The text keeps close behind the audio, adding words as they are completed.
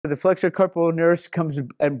The flexor carpal nerve comes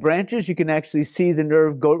and branches. You can actually see the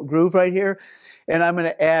nerve groove right here. And I'm going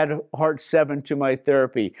to add Heart 7 to my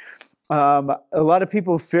therapy. A lot of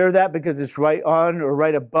people fear that because it's right on or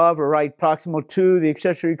right above or right proximal to the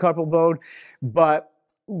accessory carpal bone. But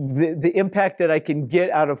the impact that I can get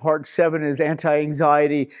out of Heart 7 is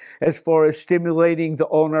anti-anxiety as far as stimulating the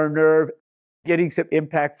ulnar nerve, getting some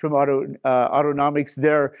impact from autonomics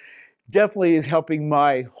there. Definitely is helping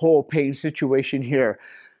my whole pain situation here.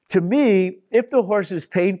 To me, if the horse is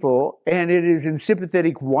painful and it is in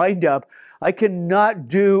sympathetic windup, I cannot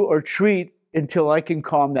do or treat until I can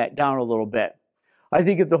calm that down a little bit. I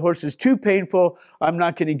think if the horse is too painful, I'm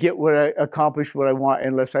not going to get accomplish what I want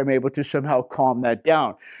unless I'm able to somehow calm that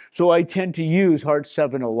down. So I tend to use Heart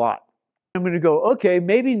 7 a lot. I'm going to go, okay,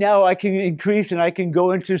 maybe now I can increase and I can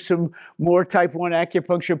go into some more type 1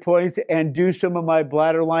 acupuncture points and do some of my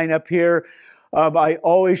bladder line up here. I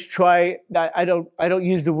always try, I don't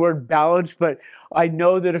use the word balance, but I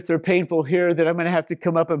know that if they're painful here, that I'm going to have to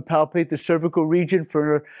come up and palpate the cervical region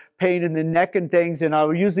for pain in the neck and things. And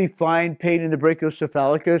I'll usually find pain in the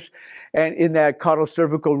brachiocephalicus and in that caudal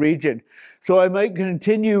cervical region. So I might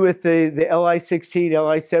continue with the LI16,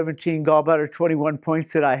 LI17, gallbladder 21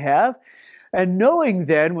 points that I have. And knowing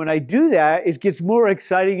then when I do that, it gets more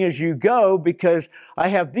exciting as you go because I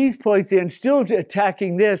have these points in, still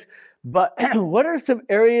attacking this. But what are some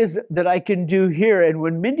areas that I can do here? And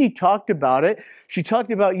when Mindy talked about it, she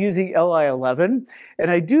talked about using LI11.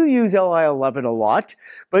 And I do use LI11 a lot.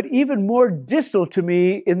 But even more distal to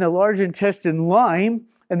me in the large intestine line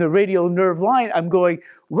and the radial nerve line, I'm going,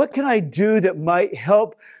 what can I do that might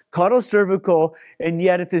help caudal cervical and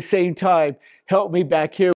yet at the same time help me back here?